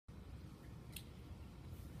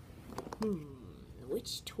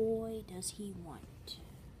Which toy does he want?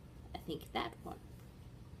 I think that one.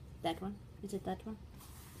 That one? Is it that one?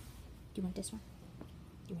 Do you want this one?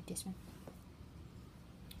 Do you want this one?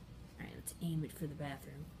 Alright, let's aim it for the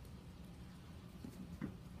bathroom.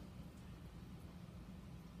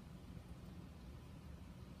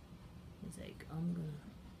 He's like, I'm gonna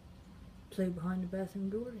play behind the bathroom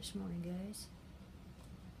door this morning, guys.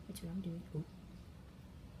 That's what I'm doing. Ooh.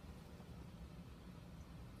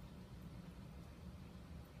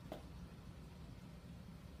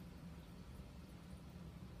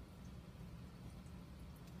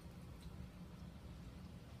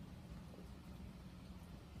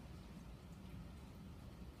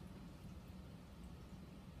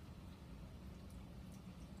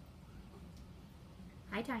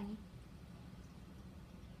 Hi, Tiny.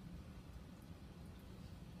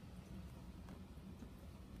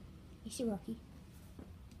 You see Rocky?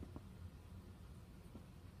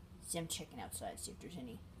 See, I'm checking outside, see if there's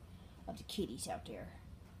any of the kitties out there.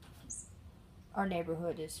 Our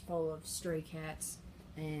neighborhood is full of stray cats,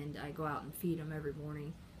 and I go out and feed them every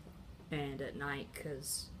morning and at night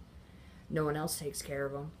because no one else takes care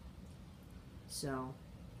of them. So,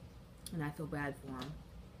 and I feel bad for them.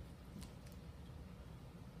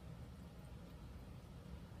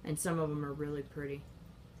 And some of them are really pretty.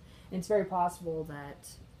 And it's very possible that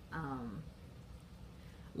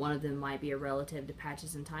one of them might be a relative to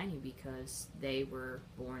Patches and Tiny because they were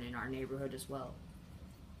born in our neighborhood as well.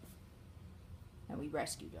 And we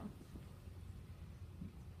rescued them.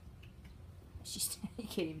 You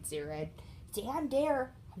can't even see her head. See, I'm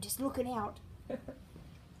there. I'm just looking out.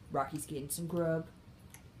 Rocky's getting some grub.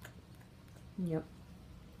 Yep.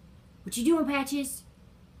 What you doing, Patches?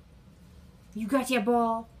 You got your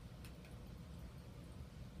ball?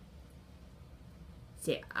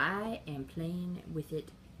 See, I am playing with it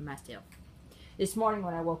myself. This morning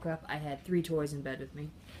when I woke up, I had 3 toys in bed with me.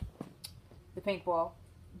 The pink ball,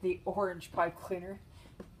 the orange pipe cleaner,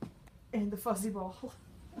 and the fuzzy ball.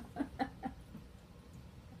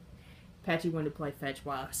 Patchy wanted to play fetch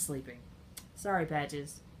while I was sleeping. Sorry,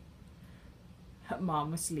 Patches.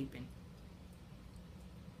 Mom was sleeping.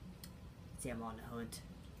 See, I'm on the hunt.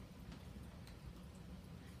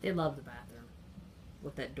 They love the bathroom.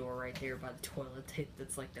 With that door right there by the toilet.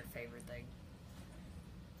 That's like their favorite thing.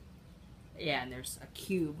 Yeah, and there's a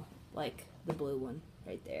cube, like the blue one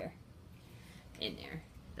right there. In there.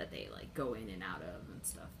 That they like go in and out of and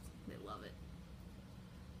stuff. They love it.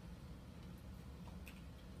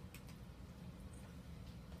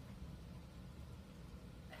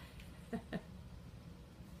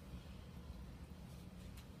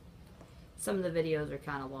 Some of the videos are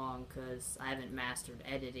kind of long because I haven't mastered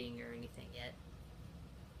editing or anything yet.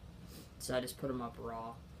 So I just put them up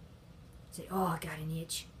raw. Say, oh, I got an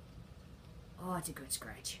itch. Oh, it's a good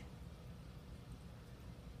scratch.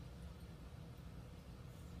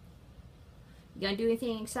 You gonna do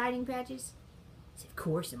anything exciting, Patches? Say, of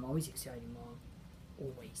course, I'm always exciting, Mom.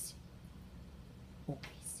 Always.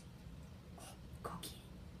 Always. Oh, go get it.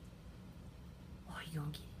 Oh, you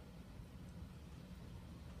gonna get it.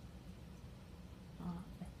 Oh,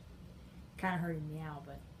 kind of hurting me out,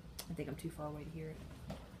 but I think I'm too far away to hear it.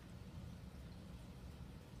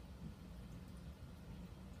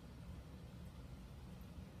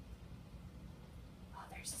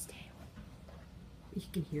 You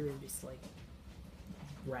can hear him just like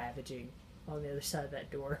ravaging on the other side of that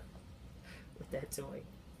door with that toy.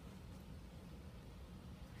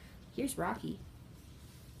 Here's Rocky.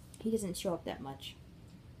 He doesn't show up that much.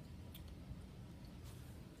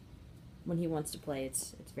 When he wants to play,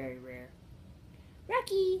 it's very rare.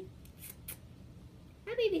 Rocky!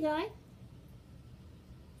 Hi, baby guy.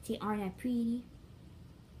 Say, aren't I pretty?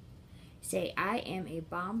 Say, I am a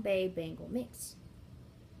Bombay Bengal mix.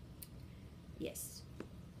 Yes.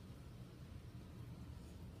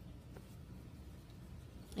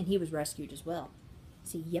 And he was rescued as well.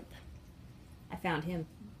 See, yep. I found him.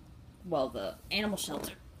 Well, the animal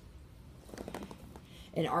shelter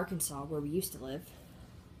in Arkansas, where we used to live.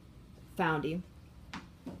 Found him.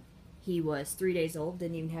 He was 3 days old,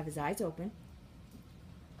 didn't even have his eyes open.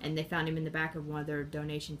 And they found him in the back of one of their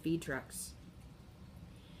donation feed trucks.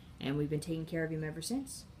 And we've been taking care of him ever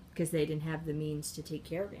since. Because they didn't have the means to take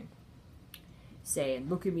care of him. Saying,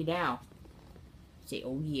 look at me now. Say,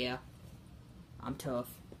 oh yeah, I'm tough.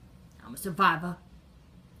 I'm a survivor.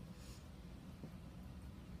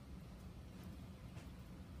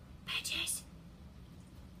 Patches.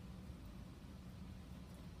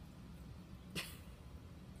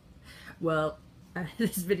 Well,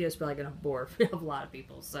 this video is probably going to bore a lot of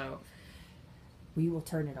people, so we will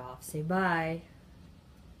turn it off. Say bye.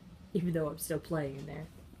 Even though I'm still playing in there.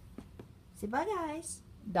 Say bye, guys.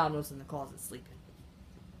 Don was in the closet sleeping.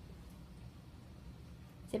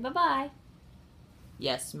 Say bye-bye.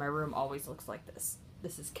 Yes, my room always looks like this.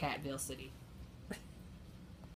 This is Catville City.